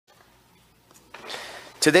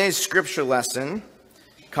Today's scripture lesson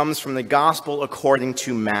comes from the Gospel according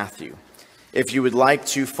to Matthew. If you would like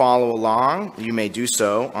to follow along, you may do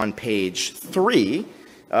so on page 3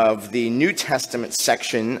 of the New Testament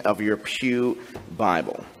section of your Pew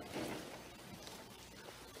Bible.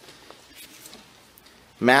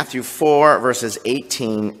 Matthew 4, verses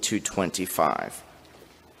 18 to 25.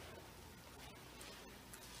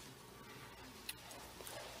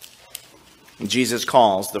 Jesus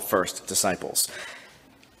calls the first disciples.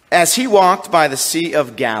 As he walked by the Sea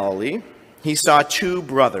of Galilee, he saw two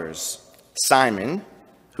brothers, Simon,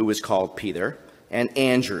 who was called Peter, and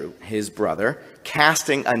Andrew, his brother,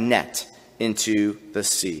 casting a net into the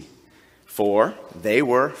sea, for they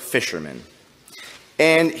were fishermen.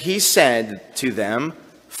 And he said to them,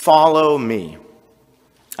 "Follow me.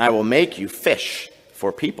 I will make you fish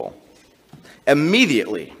for people."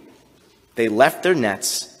 Immediately, they left their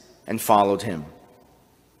nets and followed him.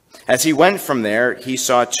 As he went from there, he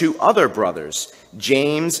saw two other brothers,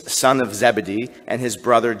 James, son of Zebedee, and his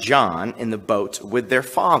brother John, in the boat with their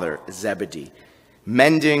father Zebedee,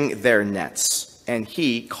 mending their nets, and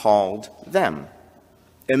he called them.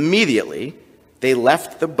 Immediately, they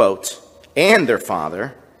left the boat and their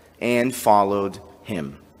father and followed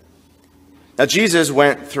him. Now Jesus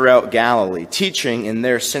went throughout Galilee, teaching in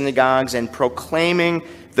their synagogues and proclaiming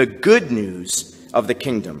the good news of the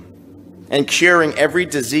kingdom, and curing every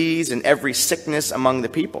disease and every sickness among the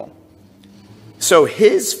people. So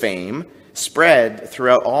his fame spread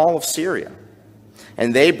throughout all of Syria,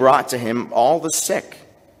 and they brought to him all the sick,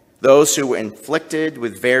 those who were inflicted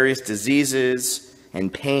with various diseases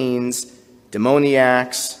and pains,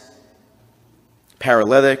 demoniacs,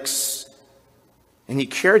 paralytics, and he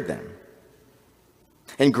cured them.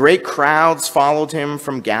 And great crowds followed him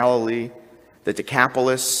from Galilee, the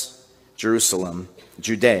Decapolis, Jerusalem,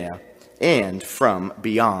 Judea, and from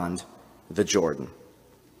beyond the Jordan.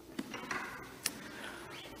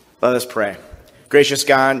 Let us pray. Gracious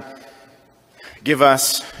God, give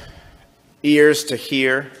us ears to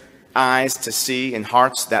hear, eyes to see, and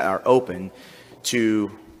hearts that are open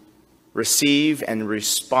to receive and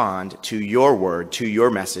respond to your word, to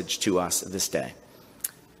your message to us this day.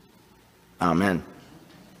 Amen.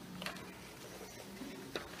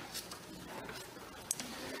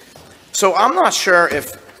 So I'm not sure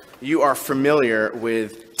if you are familiar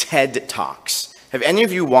with TED Talks. Have any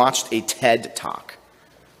of you watched a TED Talk?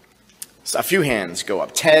 So a few hands go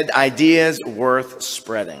up. TED, Ideas Worth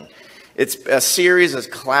Spreading. It's a series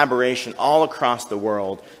of collaboration all across the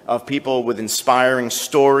world of people with inspiring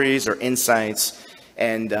stories or insights,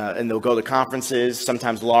 and they'll go to conferences,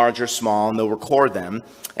 sometimes large or small, and they'll record them.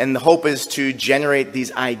 And the hope is to generate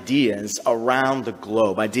these ideas around the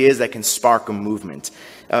globe, ideas that can spark a movement.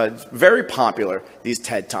 Very popular, these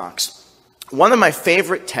TED Talks. One of my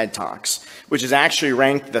favorite TED Talks, which is actually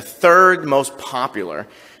ranked the third most popular,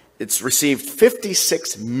 it's received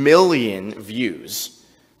 56 million views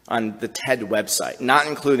on the TED website, not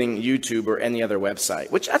including YouTube or any other website,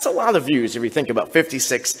 which that's a lot of views if you think about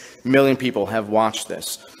 56 million people have watched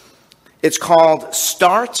this. It's called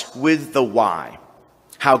Start with the Why: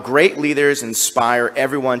 How Great Leaders Inspire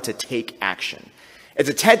Everyone to Take Action. It's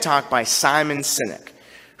a TED Talk by Simon Sinek,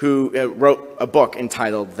 who wrote a book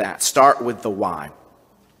entitled that, Start with the Why.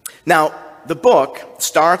 Now, the book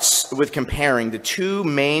starts with comparing the two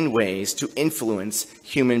main ways to influence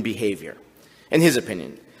human behavior, in his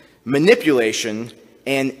opinion: manipulation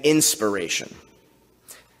and inspiration.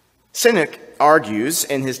 Sinek argues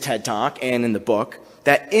in his TED Talk and in the book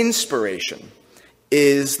that inspiration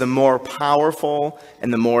is the more powerful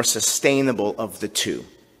and the more sustainable of the two.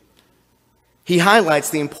 He highlights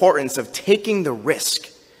the importance of taking the risk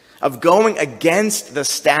of going against the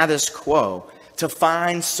status quo to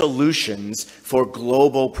find solutions for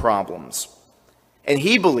global problems. And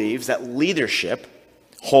he believes that leadership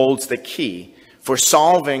holds the key for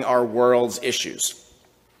solving our world's issues.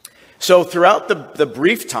 So throughout the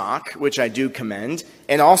brief talk, which I do commend,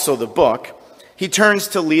 and also the book, he turns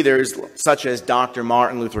to leaders such as Dr.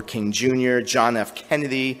 Martin Luther King Jr., John F.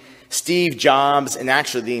 Kennedy, Steve Jobs, and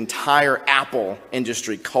actually the entire Apple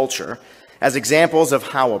industry culture as examples of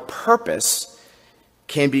how a purpose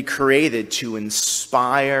can be created to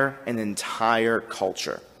inspire an entire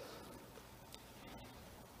culture.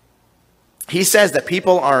 He says that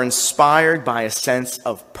people are inspired by a sense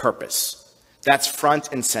of purpose. That's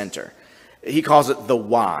front and center. He calls it the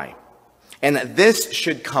why. And that this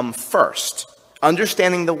should come first.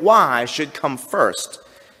 Understanding the why should come first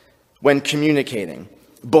when communicating,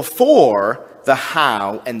 before the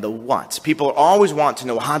how and the what. People always want to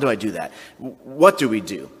know, how do I do that? What do we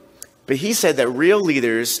do? But he said that real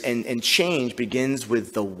leaders and change begins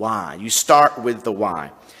with the why. You start with the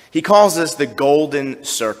why. He calls this the golden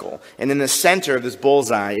circle. And in the center of this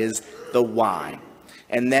bullseye is the why.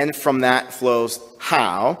 And then from that flows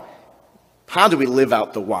how. How do we live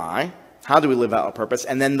out the why? How do we live out our purpose?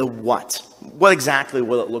 And then the what. What exactly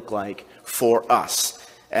will it look like for us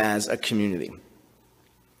as a community?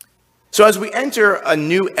 So as we enter a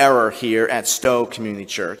new era here at Stowe Community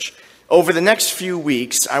Church, over the next few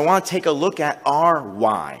weeks, I want to take a look at our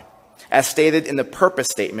why, as stated in the purpose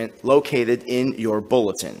statement located in your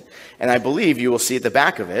bulletin. And I believe you will see at the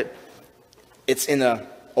back of it, it's in an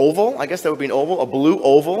oval. I guess that would be an oval, a blue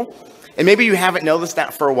oval. And maybe you haven't noticed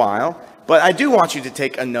that for a while, but I do want you to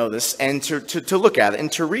take a notice and to look at it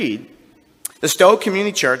and to read. The Stowe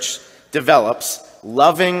Community Church develops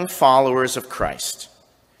loving followers of Christ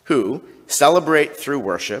who celebrate through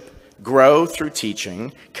worship, grow through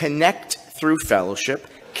teaching, connect through fellowship,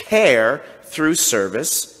 care through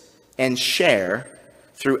service, and share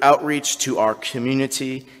through outreach to our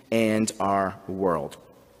community and our world.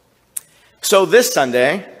 So this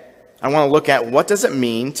Sunday, I want to look at what does it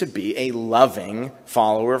mean to be a loving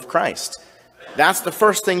follower of Christ. That's the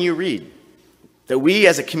first thing you read. That we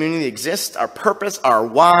as a community exist, our purpose, our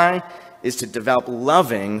why, is to develop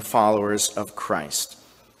loving followers of Christ.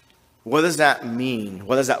 What does that mean?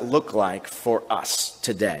 What does that look like for us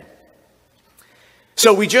today?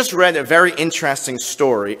 So we just read a very interesting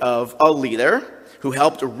story of a leader who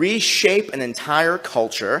helped reshape an entire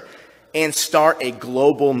culture and start a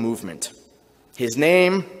global movement. His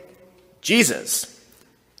name, Jesus,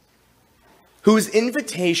 whose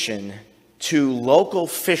invitation to local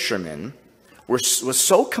fishermen was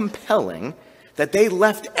so compelling that they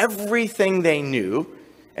left everything they knew.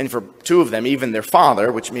 And for two of them, even their father,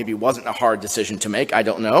 which maybe wasn't a hard decision to make, I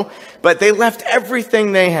don't know. But they left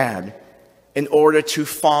everything they had in order to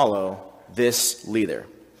follow this leader.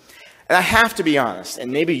 And I have to be honest,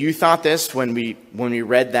 and maybe you thought this when we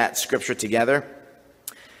read that scripture together.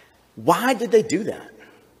 Why did they do that?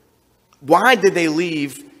 Why did they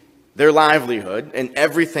leave their livelihood and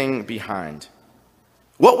everything behind?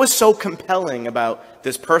 What was so compelling about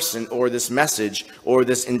this person or this message or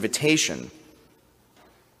this invitation?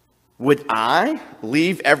 Would I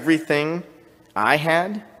leave everything I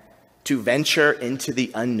had to venture into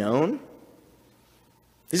the unknown?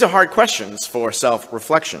 These are hard questions for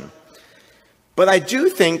self-reflection. But I do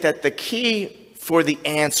think that the key for the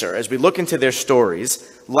answer, as we look into their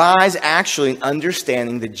stories, lies actually in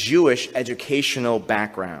understanding the Jewish educational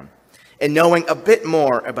background and knowing a bit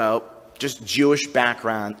more about just Jewish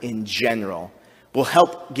background in general will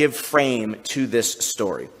help give frame to this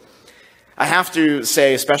story. I have to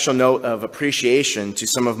say a special note of appreciation to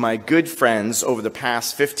some of my good friends over the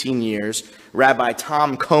past 15 years, Rabbi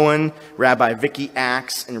Tom Cohen, Rabbi Vicky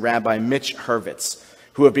Axe, and Rabbi Mitch Hurwitz,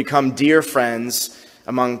 who have become dear friends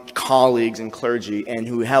among colleagues and clergy and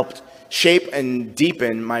who helped shape and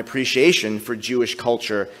deepen my appreciation for Jewish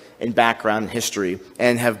culture and background and history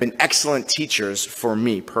and have been excellent teachers for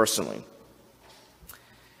me personally.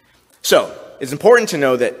 So, it's important to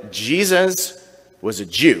know that Jesus was a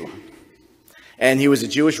Jew. And he was a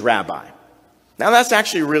Jewish rabbi. Now that's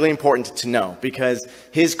actually really important to know because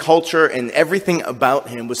his culture and everything about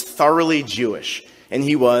him was thoroughly Jewish. And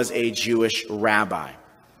he was a Jewish rabbi.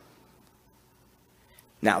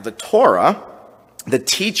 Now the Torah, the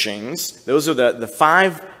teachings, those are the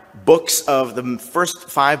five books of the first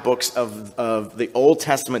 5 books of the Old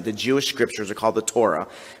Testament. The Jewish scriptures are called the Torah.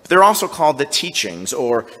 But they're also called the teachings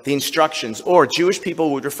or the instructions, or Jewish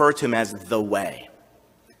people would refer to them as the way.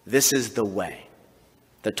 This is the way.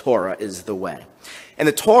 The Torah is the way. And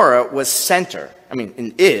the Torah was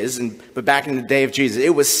but back in the day of Jesus,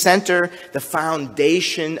 it was center, the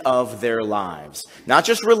foundation of their lives. Not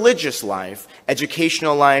just religious life,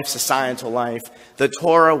 educational life, societal life. The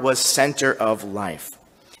Torah was center of life.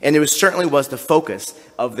 And it certainly was the focus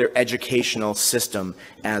of their educational system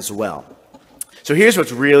as well. So here's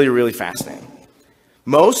what's really, really fascinating.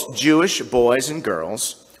 Most Jewish boys and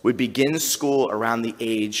girls would begin school around the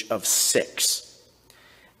age of 6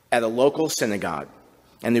 at a local synagogue,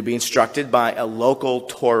 and they'd be instructed by a local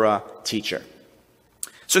Torah teacher.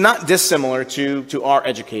 So not dissimilar to our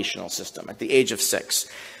educational system at the age of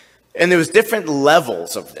 6. And there was different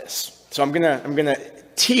levels of this. So I'm gonna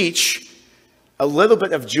teach a little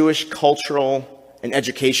bit of Jewish cultural and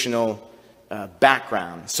educational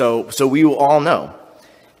background. So we will all know.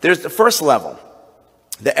 There's the first level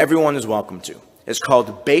that everyone is welcome to. It's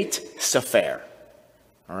called Beit Sefer.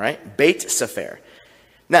 All right? Beit Sefer.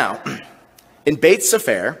 Now, in Beit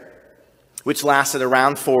Sefer, which lasted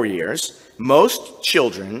around 4 years, most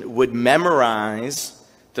children would memorize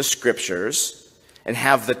the scriptures and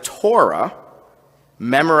have the Torah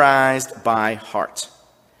memorized by heart.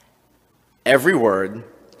 Every word,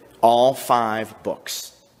 all 5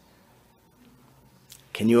 books.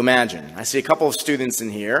 Can you imagine? I see a couple of students in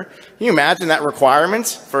here. Can you imagine that requirement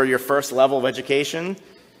for your first level of education?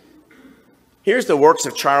 Here's the works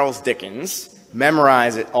of Charles Dickens.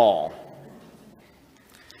 Memorize it all.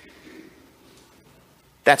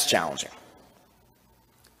 That's challenging.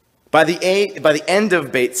 By the end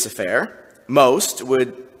of Beit Sefer, most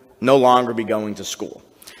would no longer be going to school,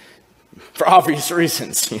 for obvious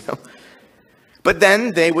reasons, But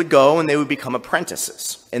then they would go and they would become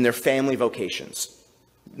apprentices in their family vocations,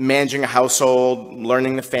 managing a household,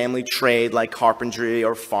 learning the family trade like carpentry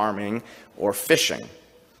or farming or fishing,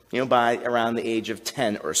 by around the age of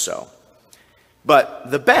 10 or so. But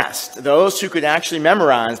the best, those who could actually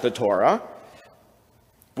memorize the Torah,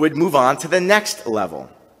 would move on to the next level.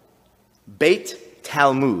 Beit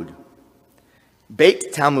Talmud.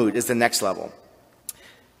 Beit Talmud is the next level.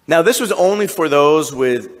 Now, this was only for those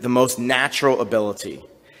with the most natural ability.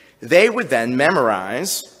 They would then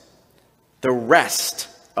memorize the rest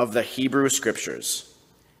of the Hebrew scriptures,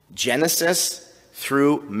 Genesis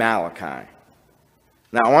through Malachi.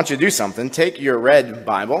 Now, I want you to do something. Take your red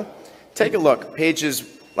Bible. Take a look. Pages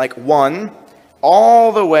like 1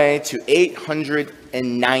 all the way to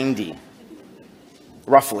 890,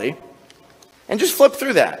 roughly. And just flip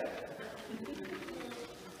through that.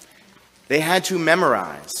 They had to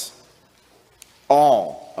memorize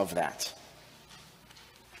all of that.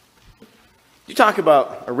 You talk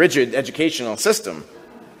about a rigid educational system.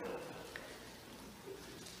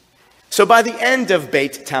 So by the end of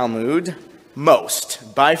Beit Talmud,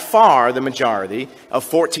 most, by far the majority, of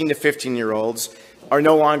 14 to 15-year-olds are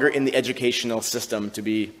no longer in the educational system to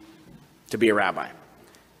be a rabbi.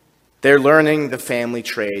 They're learning the family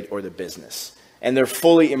trade or the business, and they're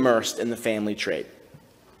fully immersed in the family trade.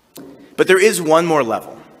 But there is one more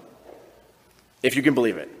level, if you can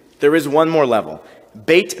believe it. There is one more level,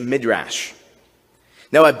 Beit Midrash.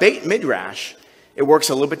 Now, at Beit Midrash, it works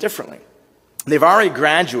a little bit differently. They've already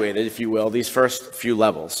graduated, if you will, these first few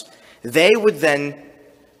levels. They would then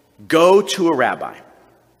go to a rabbi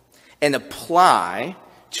and apply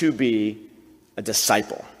to be a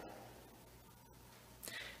disciple.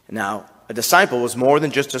 Now, a disciple was more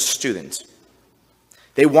than just a student.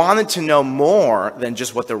 They wanted to know more than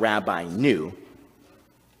just what the rabbi knew.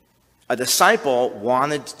 A disciple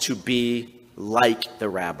wanted to be like the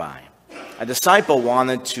rabbi. A disciple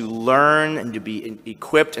wanted to learn and to be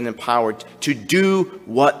equipped and empowered to do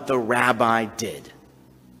what the rabbi did.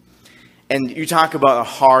 And you talk about a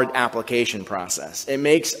hard application process. It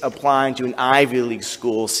makes applying to an Ivy League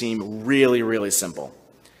school seem really, really simple.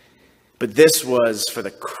 But this was for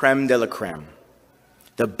the creme de la creme,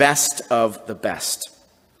 the best of the best.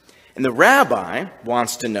 And the rabbi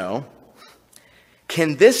wants to know,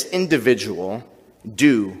 can this individual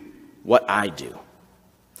do what I do?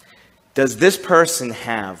 Does this person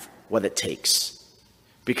have what it takes?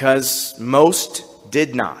 Because most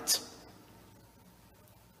did not.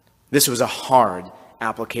 This was a hard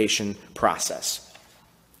application process.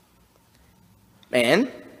 And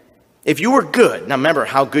if you were good, now remember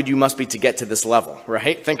how good you must be to get to this level,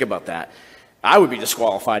 right? Think about that. I would be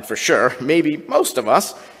disqualified for sure, maybe most of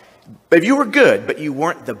us. But if you were good, but you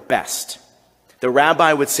weren't the best, the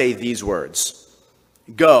rabbi would say these words: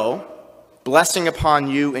 go, blessing upon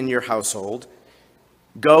you and your household,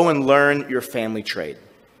 go and learn your family trade.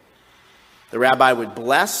 The rabbi would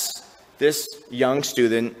bless this young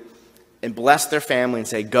student and bless their family and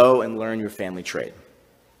say, go and learn your family trade.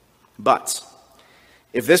 But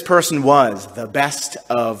if this person was the best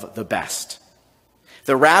of the best,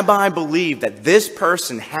 the rabbi believed that this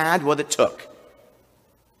person had what it took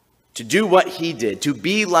to do what he did, to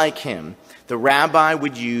be like him. The rabbi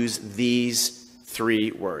would use these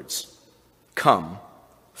 3 words: come,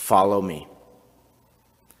 follow me.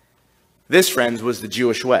 This, friends, was the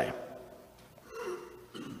Jewish way.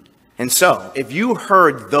 And so, if you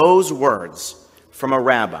heard those words from a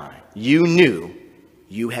rabbi, you knew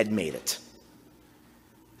you had made it.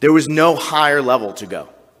 There was no higher level to go.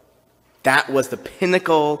 That was the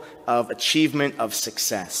pinnacle of achievement, of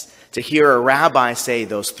success, to hear a rabbi say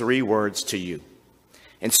those 3 words to you.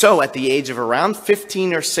 And so, at the age of around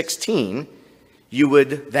 15 or 16, you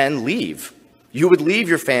would then leave. You would leave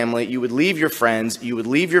your family, you would leave your friends, you would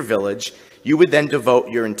leave your village. You would then devote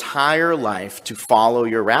your entire life to follow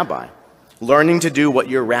your rabbi, learning to do what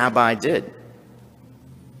your rabbi did.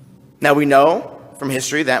 Now, we know from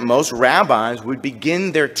history that most rabbis would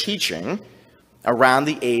begin their teaching around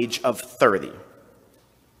the age of 30,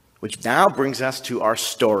 which now brings us to our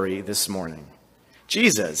story this morning.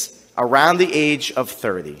 Jesus, around the age of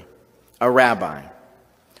 30, a rabbi,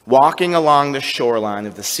 walking along the shoreline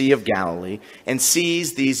of the Sea of Galilee, and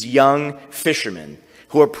sees these young fishermen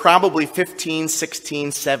who are probably 15,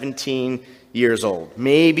 16, 17 years old,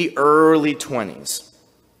 maybe early 20s.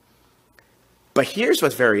 But here's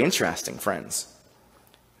what's very interesting, friends.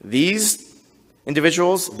 These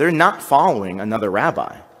individuals, they're not following another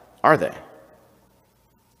rabbi, are they?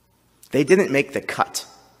 They didn't make the cut,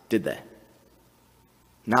 did they?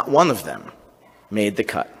 Not one of them made the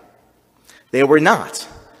cut. They were not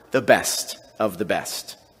the best of the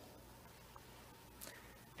best.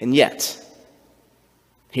 And yet,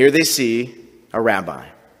 here they see a rabbi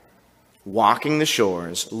walking the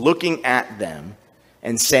shores, looking at them,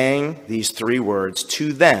 and saying these three words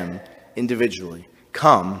to them individually: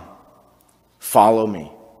 "Come, follow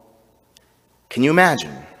me." Can you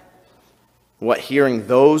imagine what hearing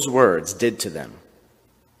those words did to them?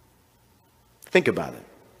 Think about it.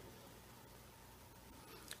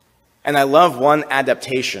 And I love one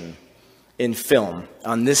adaptation in film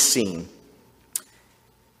on this scene.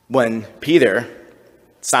 When Peter,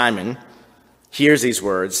 Simon, hears these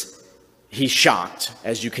words, he's shocked,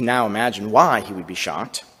 as you can now imagine why he would be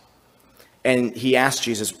shocked. And he asks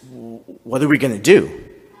Jesus, "What are we going to do?"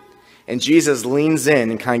 And Jesus leans in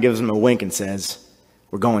and kind of gives him a wink and says,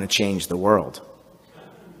 "We're going to change the world."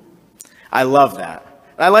 I love that.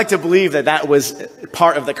 I like to believe that that was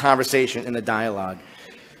part of the conversation in the dialogue,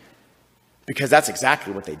 because that's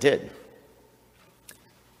exactly what they did.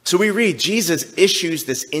 So we read, Jesus issues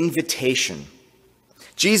this invitation.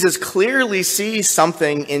 Jesus clearly sees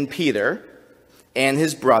something in Peter and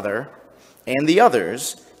his brother and the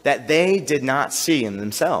others that they did not see in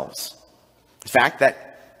themselves. In fact,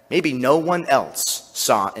 that maybe no one else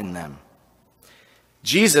saw in them.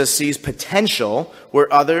 Jesus sees potential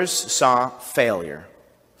where others saw failure.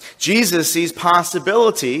 Jesus sees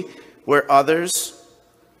possibility where others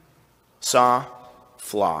saw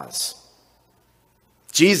flaws.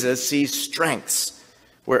 Jesus sees strengths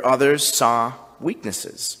where others saw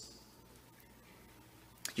weaknesses.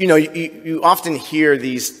 You know, you often hear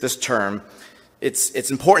this term, it's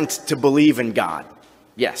important to believe in God.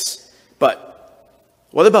 Yes, but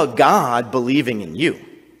what about God believing in you?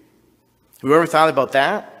 Have you ever thought about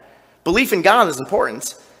that? Belief in God is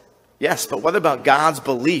important, yes, but what about God's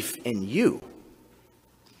belief in you?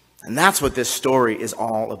 And that's what this story is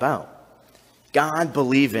all about. God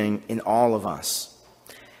believing in all of us.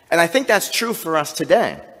 And I think that's true for us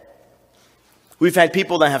today. We've had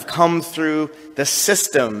people that have come through the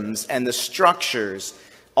systems and the structures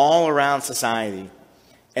all around society,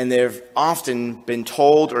 and they've often been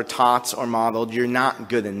told or taught or modeled, "You're not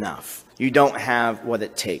good enough. You don't have what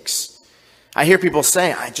it takes." I hear people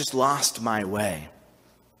say, "I just lost my way.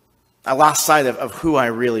 I lost sight of who I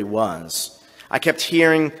really was. I kept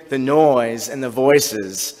hearing the noise and the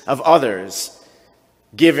voices of others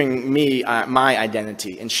giving me my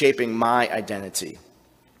identity and shaping my identity."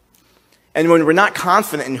 And when we're not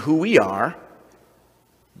confident in who we are,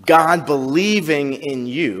 God believing in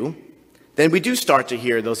you, then we do start to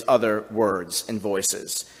hear those other words and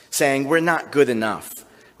voices saying we're not good enough,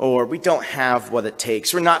 or we don't have what it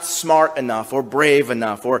takes, we're not smart enough, or brave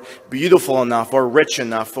enough, or beautiful enough, or rich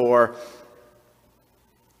enough, or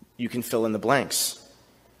you can fill in the blanks,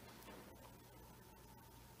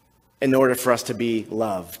 in order for us to be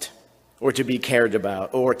loved, or to be cared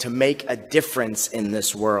about, or to make a difference in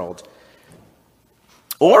this world.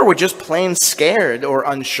 Or we're just plain scared or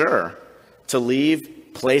unsure to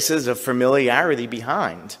leave places of familiarity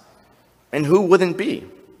behind. And who wouldn't be?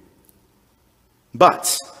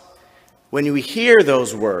 But when we hear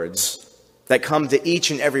those words that come to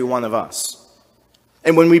each and every one of us,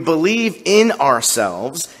 and when we believe in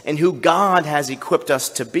ourselves and who God has equipped us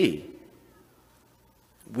to be,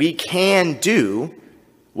 we can do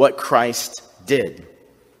what Christ did.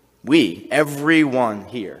 We, everyone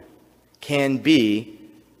here, can be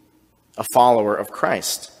a follower of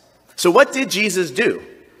Christ. So what did Jesus do?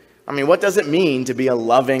 I mean, what does it mean to be a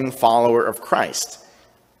loving follower of Christ?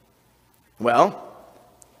 Well,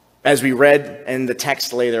 as we read in the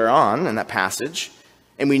text later on in that passage,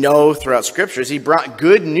 and we know throughout scriptures, he brought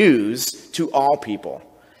good news to all people,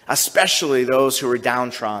 especially those who were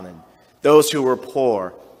downtrodden, those who were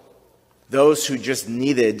poor, those who just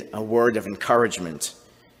needed a word of encouragement.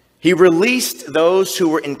 He released those who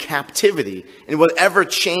were in captivity in whatever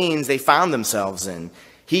chains they found themselves in.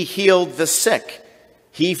 He healed the sick.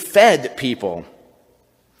 He fed people.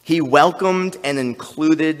 He welcomed and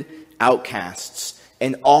included outcasts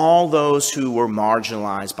and all those who were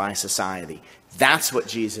marginalized by society. That's what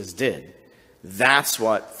Jesus did. That's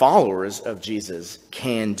what followers of Jesus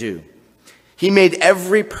can do. He made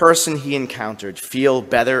every person he encountered feel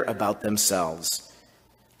better about themselves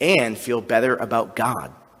and feel better about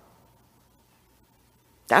God.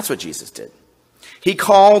 That's what Jesus did. He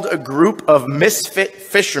called a group of misfit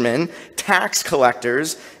fishermen, tax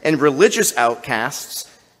collectors, and religious outcasts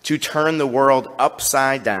to turn the world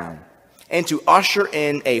upside down and to usher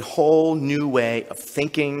in a whole new way of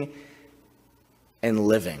thinking and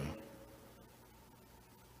living.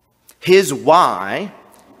 His why,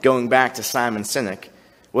 going back to Simon Sinek,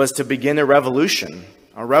 was to begin a revolution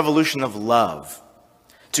of love,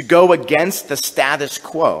 to go against the status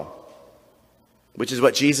quo, which is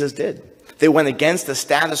what Jesus did. They went against the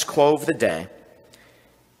status quo of the day,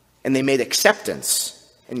 and they made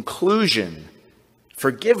acceptance, inclusion,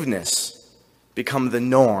 forgiveness become the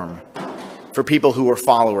norm for people who were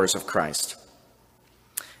followers of Christ.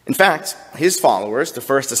 In fact, his followers, the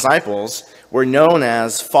first disciples, were known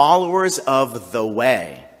as followers of the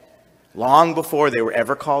way, long before they were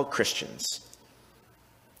ever called Christians.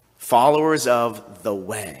 Followers of the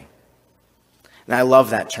way. And I love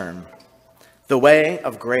that term. The way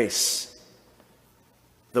of grace,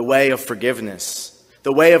 the way of forgiveness,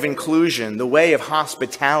 the way of inclusion, the way of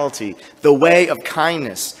hospitality, the way of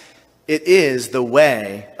kindness. It is the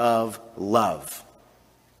way of love.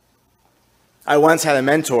 I once had a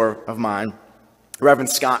mentor of mine, Reverend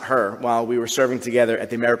Scott Haugh, while we were serving together at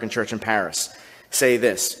the American Church in Paris, say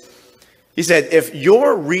this. He said, if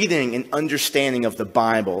your reading and understanding of the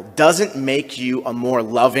Bible doesn't make you a more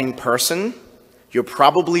loving person, you're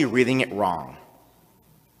probably reading it wrong.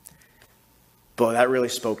 Boy, that really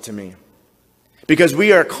spoke to me. Because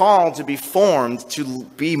we are called to be formed to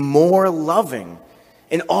be more loving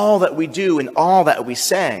in all that we do, in all that we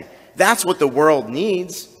say. That's what the world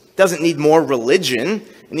needs. It doesn't need more religion.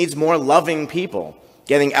 It needs more loving people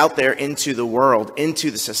getting out there into the world,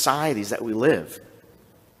 into the societies that we live.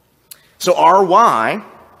 So our why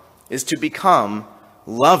is to become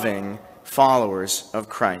loving followers of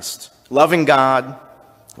Christ. Loving God,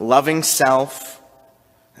 loving self,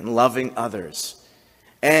 and loving others.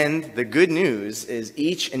 And the good news is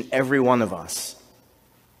each and every one of us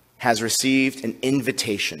has received an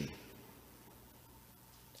invitation.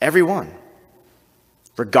 Everyone.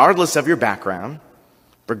 Regardless of your background,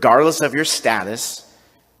 regardless of your status,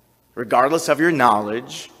 regardless of your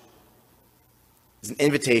knowledge, it's an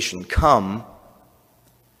invitation. Come,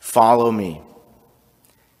 follow me.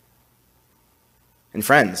 And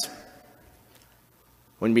friends,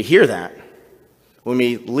 when we hear that, when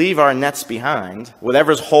we leave our nets behind,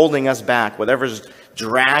 whatever's holding us back, whatever's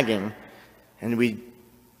dragging, and we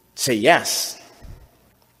say yes,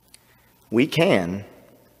 we can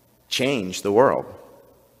change the world.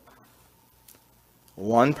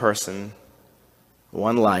 One person,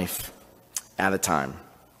 one life at a time.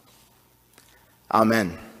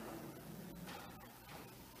 Amen.